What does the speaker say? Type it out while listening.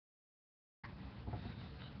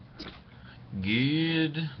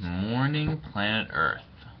Good morning, planet Earth.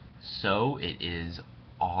 So it is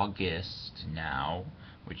August now,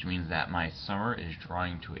 which means that my summer is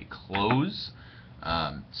drawing to a close. So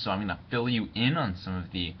I'm going to fill you in on some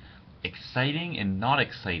of the exciting and not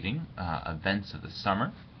exciting events of the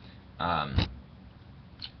summer.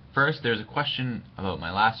 First, there's a question about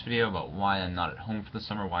my last video about why I'm not at home for the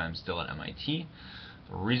summer, why I'm still at MIT.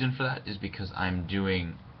 The reason for that is because I'm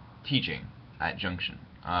doing teaching at Junction.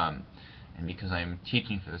 And because I'm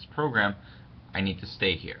teaching for this program, I need to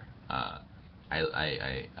stay here.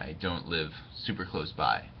 I don't live super close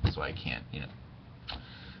by, so I can't,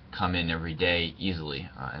 come in every day easily.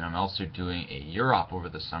 And I'm also doing a Europe over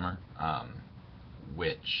the summer,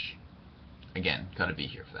 which, again, gotta be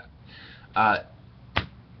here for that.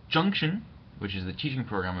 Junction, which is the teaching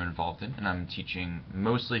program I'm involved in, and I'm teaching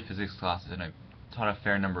mostly physics classes, and I've taught a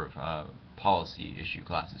fair number of policy issue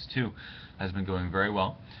classes too, has been going very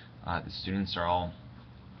well. The students are all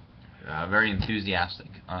very enthusiastic,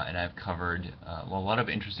 and I've covered a lot of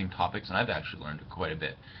interesting topics, and I've actually learned quite a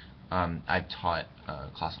bit. I've taught a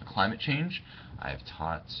class on climate change, I've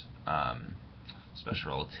taught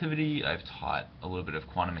special relativity, I've taught a little bit of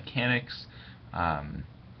quantum mechanics. If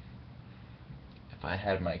I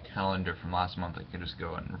had my calendar from last month, I could just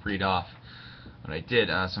go and read off what I did.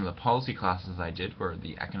 Some of the policy classes I did were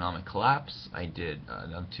the economic collapse. I did,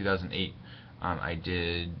 in 2008, I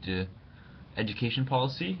did education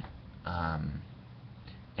policy, and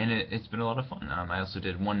it's been a lot of fun. I also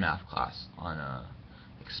did one math class on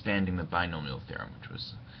expanding the binomial theorem, which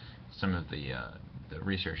was some of the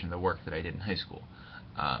research and the work that I did in high school.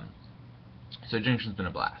 So Junction's been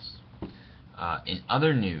a blast. In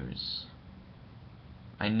other news,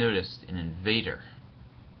 I noticed an invader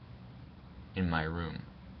in my room.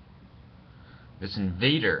 This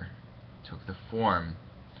invader took the form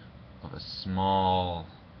of a small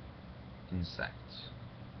insect.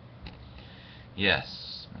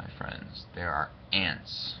 Yes, my friends, there are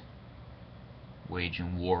ants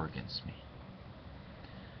waging war against me.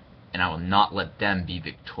 And I will not let them be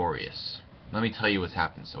victorious. Let me tell you what's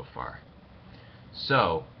happened so far.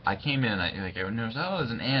 So, I came in, I noticed, oh,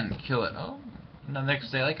 there's an ant, kill it. Oh, and the next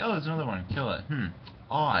day, oh, there's another one, kill it.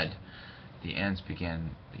 Odd. The ants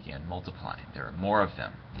began multiplying. There were more of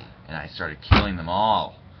them, and I started killing them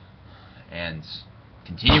all, and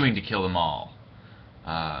continuing to kill them all.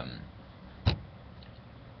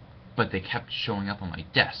 But they kept showing up on my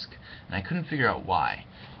desk, and I couldn't figure out why.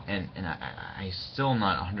 And I still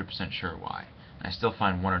not 100% sure why. And I still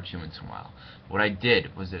find one or two once in a while. What I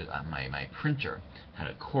did was that my printer had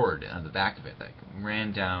a cord on the back of it that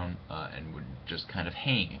ran down and would just kind of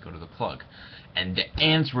hang and go to the plug. And the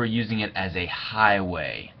ants were using it as a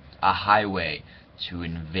highway to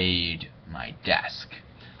invade my desk.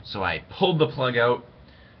 So I pulled the plug out,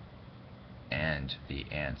 and the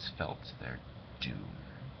ants felt their doom,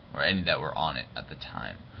 or any that were on it at the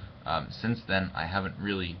time. Since then, I haven't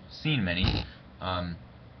really seen many.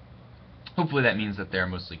 Hopefully that means that they're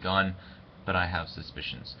mostly gone, but I have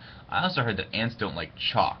suspicions. I also heard that ants don't like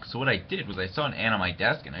chalk, so what I did was I saw an ant on my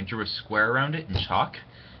desk, and I drew a square around it in chalk,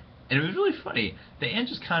 and it was really funny. The ant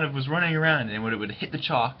just kind of was running around, and it would hit the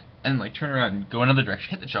chalk, and turn around and go another direction,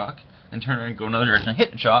 hit the chalk, and turn around and go another direction, and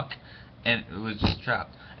hit the chalk, and it was just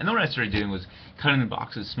trapped. And then what I started doing was cutting the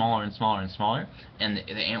boxes smaller and smaller and smaller, and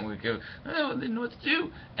the ant would go, oh, I didn't know what to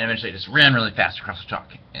do, and eventually it just ran really fast across the chalk,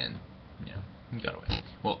 and, it got away.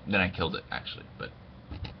 Well, then I killed it, actually, but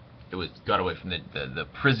it got away from the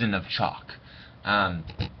prison of chalk.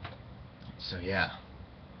 So yeah,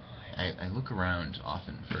 I look around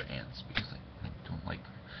often for ants because I don't like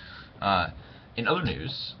them. In other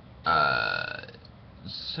news,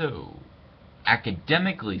 so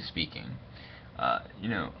academically speaking,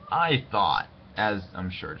 I thought, as I'm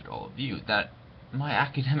sure did all of you, that my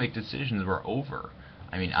academic decisions were over.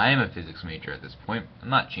 I mean, I am a physics major at this point. I'm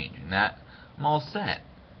not changing that. I'm all set.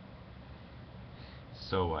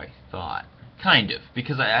 So I thought. Kind of,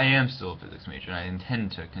 because I am still a physics major, and I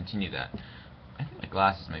intend to continue that. I think my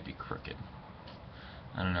glasses might be crooked.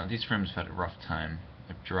 I don't know, these frames have had a rough time.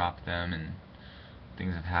 I've dropped them, and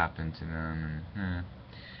things have happened to them, and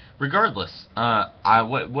regardless,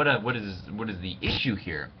 what is the issue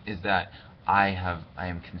here is that I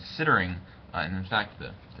am considering, and in fact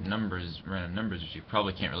the random numbers, which you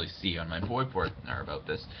probably can't really see on my whiteboard, are about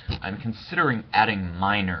this. I'm considering adding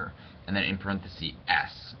minor, and then in parentheses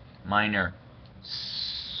S, minor.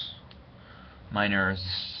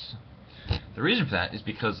 The reason for that is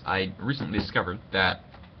because I recently discovered that,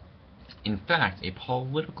 in fact, a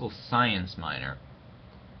political science minor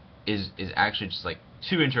is actually just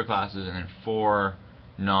 2 intro classes and then 4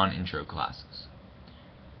 non-intro classes.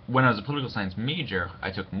 when I was a political science major,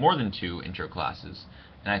 I took more than 2 intro classes,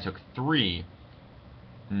 and I took 3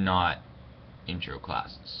 not intro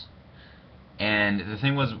classes. And the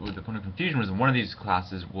thing was, with the point of confusion was one of these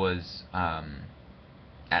classes was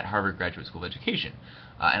at Harvard Graduate School of Education,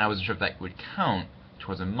 and I wasn't sure if that would count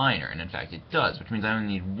towards a minor, and in fact it does, which means I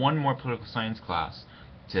only need 1 more political science class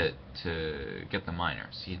to get the minor.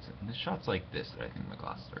 See, the shot's like this that I think my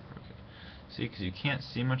glasses are crooked. See, because you can't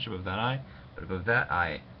see much above that eye, but above that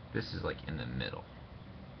eye, this is like in the middle.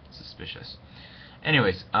 Suspicious.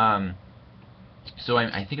 Anyways, so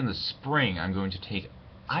I think in the spring I'm going to take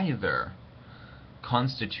either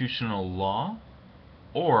constitutional law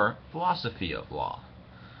or philosophy of law,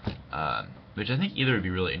 which I think either would be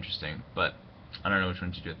really interesting, but I don't know which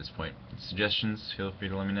one to do at this point. Suggestions, feel free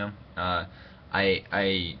to let me know.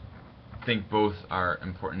 I think both are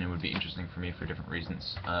important and would be interesting for me for different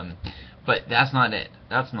reasons. But that's not it.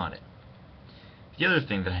 That's not it. The other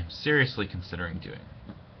thing that I'm seriously considering doing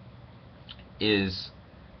is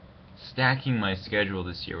stacking my schedule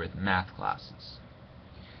this year with math classes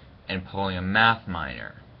and pulling a math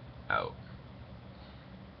minor out.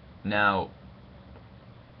 Now,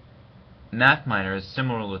 math minor is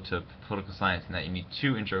similar to political science in that you need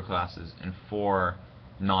 2 intro classes and 4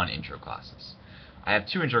 non-intro classes. I have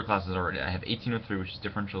 2 intro classes already. I have 1803, which is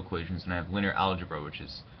differential equations, and I have linear algebra, which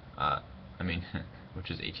is,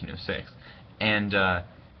 which is 1806. And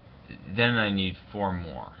then I need 4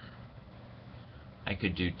 more. I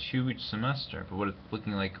could do 2 each semester, but what it's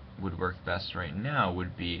looking like would work best right now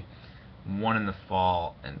would be 1 in the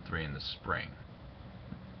fall and 3 in the spring.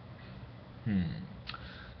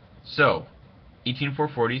 So,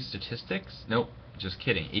 18440 statistics? Nope, just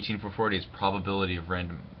kidding. 18440 is probability of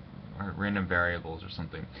random variables or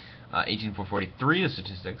something. 18443 is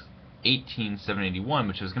statistics. 18781,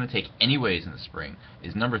 which I was going to take anyways in the spring,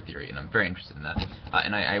 is number theory, and I'm very interested in that.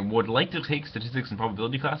 And I would like to take statistics and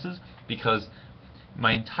probability classes because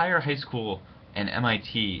my entire high school and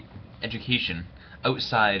MIT education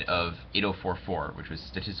outside of 8044, which was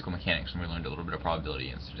statistical mechanics, when we learned a little bit of probability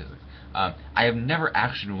and statistics, I have never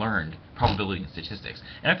actually learned probability and statistics,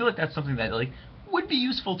 and I feel like that's something that would be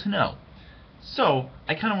useful to know. So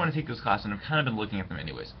I kind of want to take those classes, and I've kind of been looking at them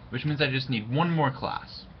anyways, which means I just need 1 more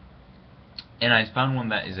class. And I found one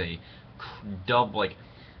that is a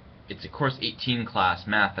it's a course 18 class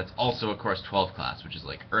math that's also a course 12 class, which is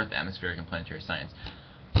like Earth, atmospheric, and planetary science,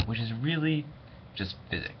 which is really just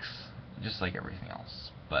physics, just like everything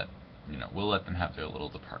else. But we'll let them have their little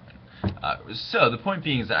department. So the point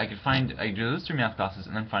being is that I could do those 3 math classes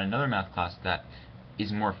and then find another math class that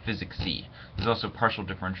is more physics-y. There's also partial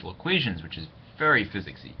differential equations, which is very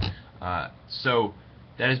physics-y. So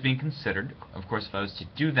that is being considered. Of course, if I was to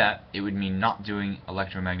do that, it would mean not doing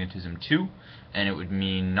electromagnetism 2, and it would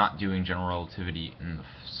mean not doing general relativity in the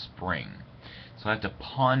spring. So I have to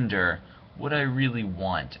ponder what I really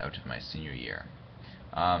want out of my senior year.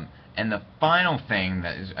 And the final thing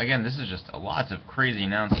that is, again, this is just lots of crazy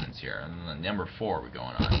announcements here, and number 4 we're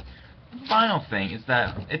going on. The final thing is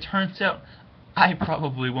that it turns out I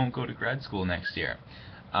probably won't go to grad school next year.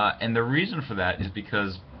 And the reason for that is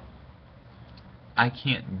because I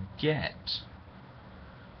can't get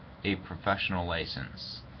a professional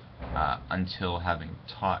license until having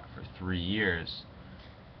taught for 3 years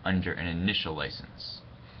under an initial license.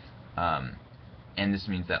 And this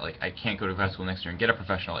means that I can't go to grad school next year and get a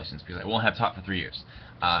professional license because I won't have taught for 3 years.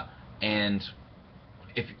 And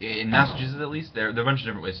if in Massachusetts at least, there are a bunch of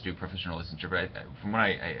different ways to do professional licensure, but from what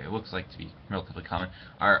it looks like to be relatively common,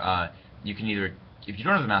 are you can either, if you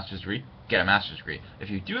don't have a master's degree, get a master's degree. If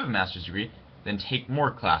you do have a master's degree, then take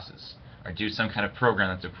more classes, or do some kind of program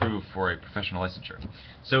that's approved for a professional licensure.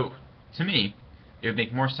 So, to me, it would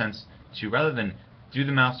make more sense to, rather than do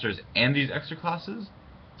the master's and these extra classes,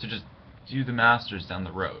 to just do the master's down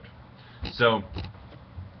the road. So,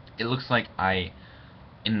 it looks like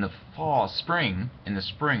in the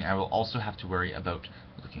spring, I will also have to worry about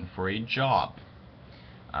looking for a job,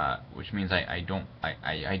 which means I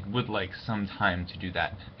would like some time to do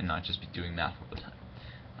that and not just be doing math all the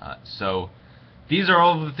time. So these are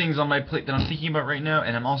all the things on my plate that I'm thinking about right now,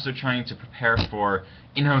 and I'm also trying to prepare for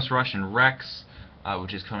in-house rush and Rex,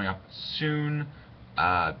 which is coming up soon.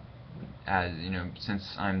 As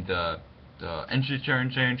since I'm the entry chair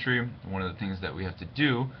in J-Entry, one of the things that we have to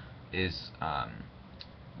do is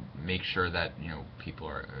make sure that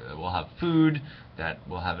people will have food, that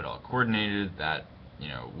we'll have it all coordinated, that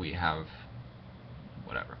we have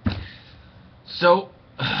whatever. So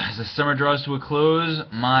as the summer draws to a close,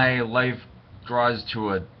 my life draws to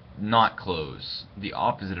a not close, the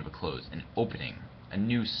opposite of a close, an opening, a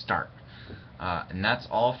new start. And that's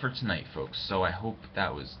all for tonight, folks. So I hope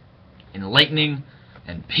that was enlightening,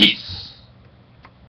 and peace!